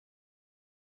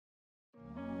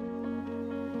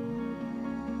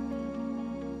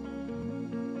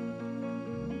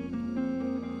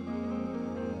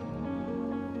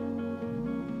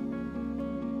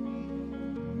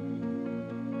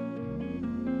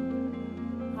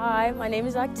Hi, my name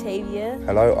is Octavia.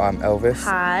 Hello, I'm Elvis.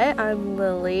 Hi, I'm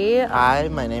Lily. Hi,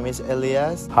 my name is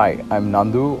Elias. Hi, I'm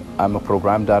Nandu. I'm a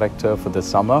program director for this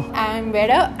summer. I'm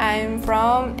Vero. I'm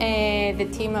from the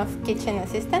team of kitchen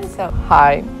assistants.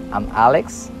 Hi, I'm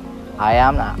Alex. I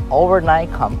am an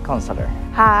overnight camp counselor.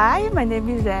 Hi, my name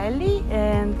is Ellie,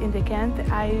 and in the camp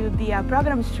I will be a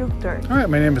program instructor. All right,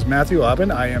 my name is Matthew Aubin.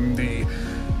 I am the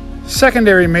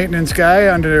secondary maintenance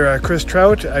guy under Chris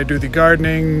Trout. I do the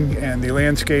gardening and the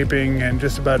landscaping and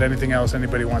just about anything else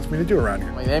anybody wants me to do around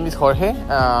here. My name is Jorge.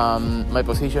 My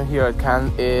position here at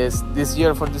camp is this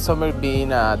year for the summer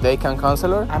being a day camp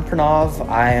counselor. I'm Pranav.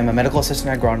 I am a medical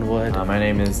assistant at Groundwood. My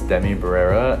name is Demi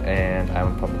Barrera and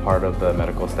I'm part of the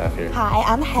medical staff here. Hi,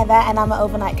 I'm Heather and I'm an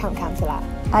overnight camp counselor.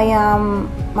 I am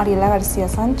Mariela Garcia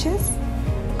Sanchez.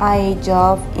 I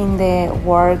job in the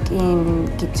work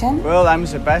in kitchen. Well, I'm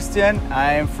Sebastian.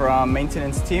 I'm from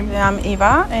maintenance team. I'm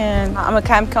Eva and I'm a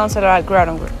camp counselor at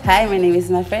Groundwood. Hi, my name is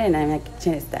Marfred and I'm a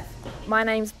kitchen staff. My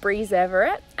name's Breeze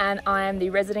Everett and I am the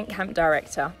resident camp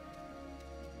director.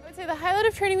 I would say the highlight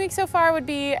of training week so far would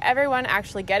be everyone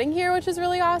actually getting here, which is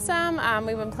really awesome.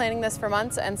 We've been planning this for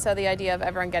months, and so the idea of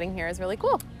everyone getting here is really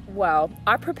cool. Well,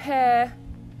 I prepare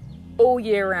all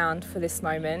year round for this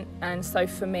moment, and so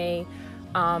for me,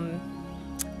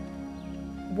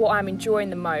 what I'm enjoying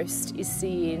the most is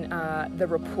seeing the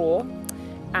rapport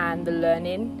and the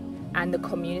learning and the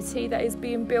community that is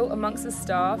being built amongst the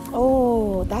staff.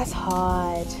 Oh, that's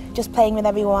hard. Just playing with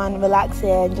everyone,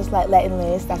 relaxing, just like letting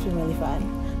loose, that's been really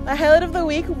fun. The highlight of the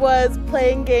week was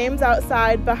playing games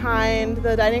outside behind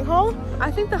the dining hall.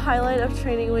 I think the highlight of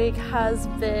training week has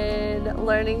been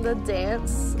learning the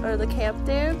dance, or the camp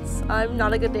dance. I'm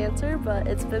not a good dancer, but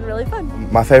it's been really fun.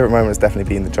 My favourite moment has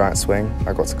definitely been the giant swing.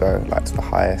 I got to go like to the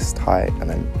highest height and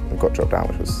then we got dropped down,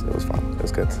 which was fun. It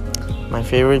was good. My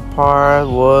favorite part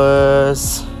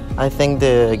was, I think,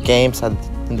 the games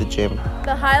in the gym.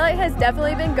 The highlight has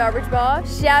definitely been garbage ball.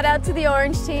 Shout out to the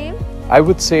orange team. I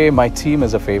would say my team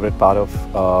is a favorite part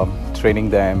of training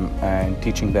them and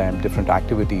teaching them different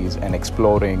activities and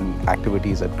exploring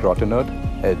activities at Grottenwood.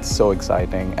 It's so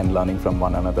exciting and learning from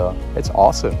one another. It's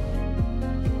awesome.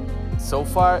 So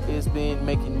far, it's been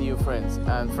making new friends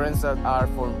and friends that are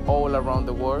from all around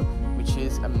the world, which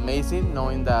is amazing,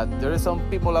 knowing that there are some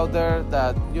people out there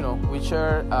that, you know, we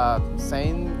share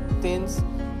same things,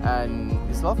 and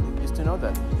it's lovely just to know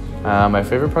that. My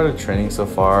favorite part of training so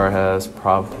far has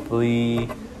probably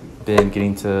been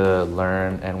getting to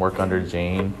learn and work under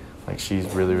Jane. Like, she's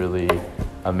really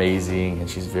amazing and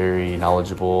she's very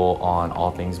knowledgeable on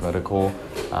all things medical.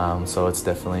 So it's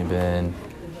definitely been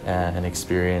an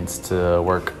experience to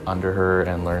work under her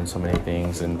and learn so many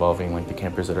things involving like the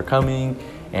campers that are coming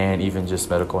and even just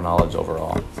medical knowledge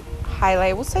overall.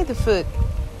 Highlight, we'll say the food.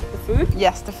 The food?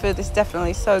 Yes, the food is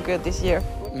definitely so good this year.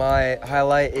 My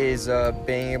highlight is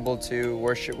being able to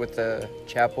worship with the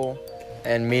chapel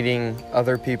and meeting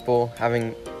other people,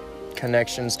 having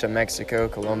connections to Mexico,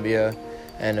 Colombia,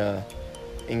 and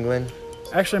England.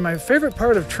 Actually, my favorite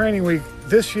part of training week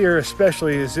this year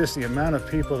especially is just the amount of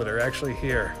people that are actually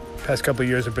here. The past couple of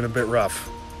years have been a bit rough,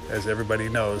 as everybody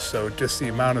knows, so just the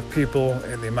amount of people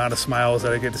and the amount of smiles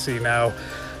that I get to see now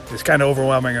is kind of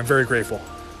overwhelming. I'm very grateful.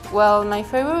 Well, my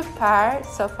favorite part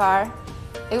so far,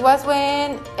 it was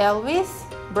when Elvis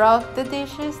brought the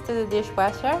dishes to the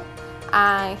dishwasher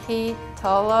and he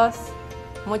told us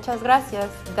muchas gracias.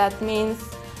 That means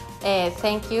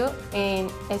thank you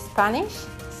in Spanish.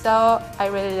 So I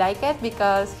really like it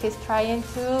because he's trying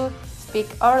to speak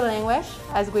our language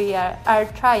as we are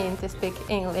trying to speak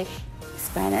English.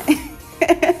 Spanish.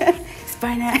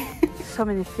 Spanish. So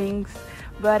many things.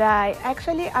 But I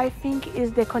think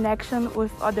it's the connection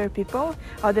with other people,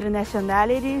 other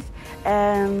nationalities,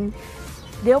 and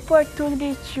the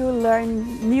opportunity to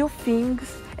learn new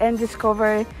things and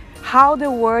discover how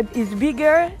the world is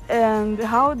bigger and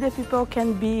how the people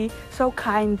can be so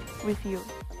kind with you.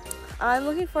 I'm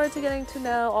looking forward to getting to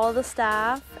know all the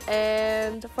staff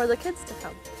and for the kids to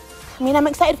come. I mean, I'm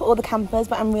excited for all the campers,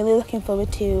 but I'm really looking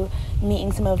forward to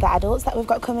meeting some of the adults that we've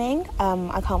got coming.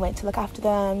 I can't wait to look after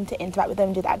them, to interact with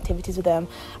them, do the activities with them.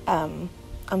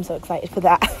 I'm so excited for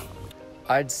that.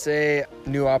 I'd say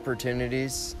new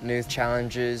opportunities, new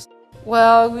challenges.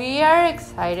 Well, we are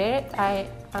excited.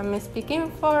 I'm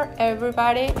speaking for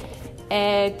everybody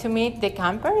to meet the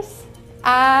campers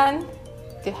and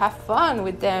to have fun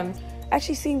with them.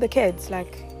 Actually seeing the kids,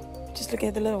 like just looking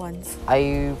at the little ones.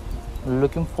 I'm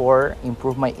looking for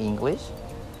improve my English,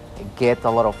 get a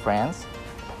lot of friends,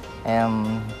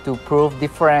 and to prove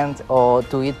different or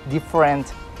to eat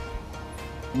different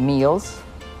meals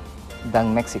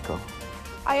than Mexico.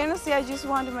 I just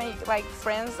want to make like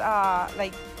friends,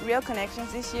 like real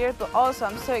connections this year, but also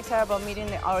I'm so excited about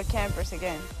meeting our campers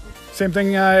again. Same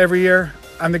thing every year.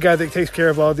 I'm the guy that takes care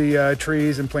of all the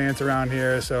trees and plants around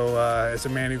here, so as a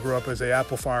man who grew up as an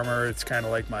apple farmer, it's kind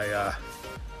of like my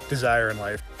desire in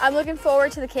life. I'm looking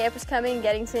forward to the campers coming and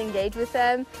getting to engage with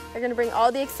them. They're going to bring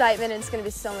all the excitement and it's going to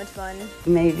be so much fun.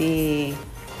 Maybe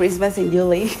Christmas in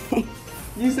July.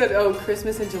 You said, oh,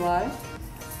 Christmas in July?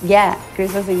 Yeah,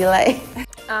 Christmas in July.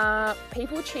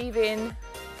 People achieving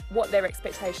what their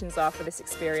expectations are for this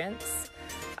experience,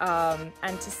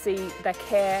 and to see the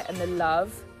care and the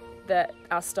love that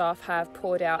our staff have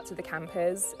poured out to the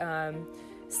campers.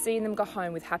 Seeing them go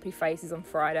home with happy faces on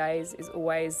Fridays is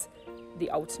always the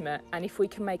ultimate, and if we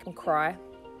can make them cry,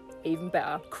 even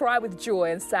better. Cry with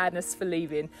joy and sadness for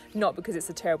leaving, not because it's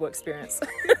a terrible experience.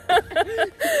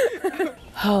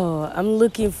 Oh, I'm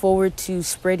looking forward to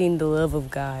spreading the love of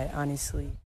God,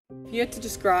 honestly. If you had to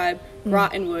describe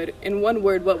Grottonwood in one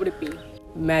word, what would it be?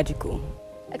 Magical.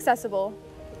 Accessible.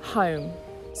 Home.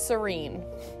 Serene.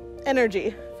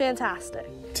 Energy. Fantastic.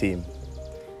 Team.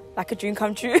 Like a dream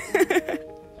come true.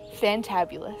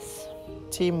 Fantabulous.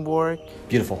 Teamwork.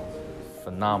 Beautiful.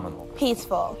 Phenomenal.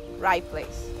 Peaceful. Right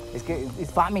place.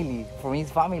 It's family. For me,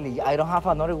 it's family. I don't have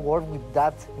another word with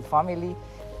that. It's family.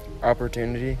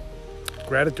 Opportunity.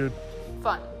 Gratitude.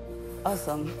 Fun.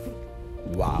 Awesome.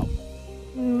 Wow.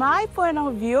 My point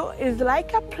of view is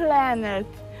like a planet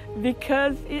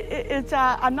because it's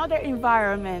another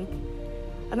environment,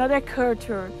 another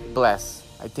culture. Blessed.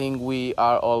 I think we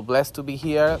are all blessed to be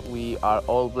here. We are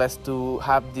all blessed to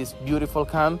have this beautiful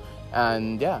camp.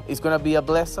 And yeah, it's gonna be a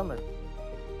blessed summer.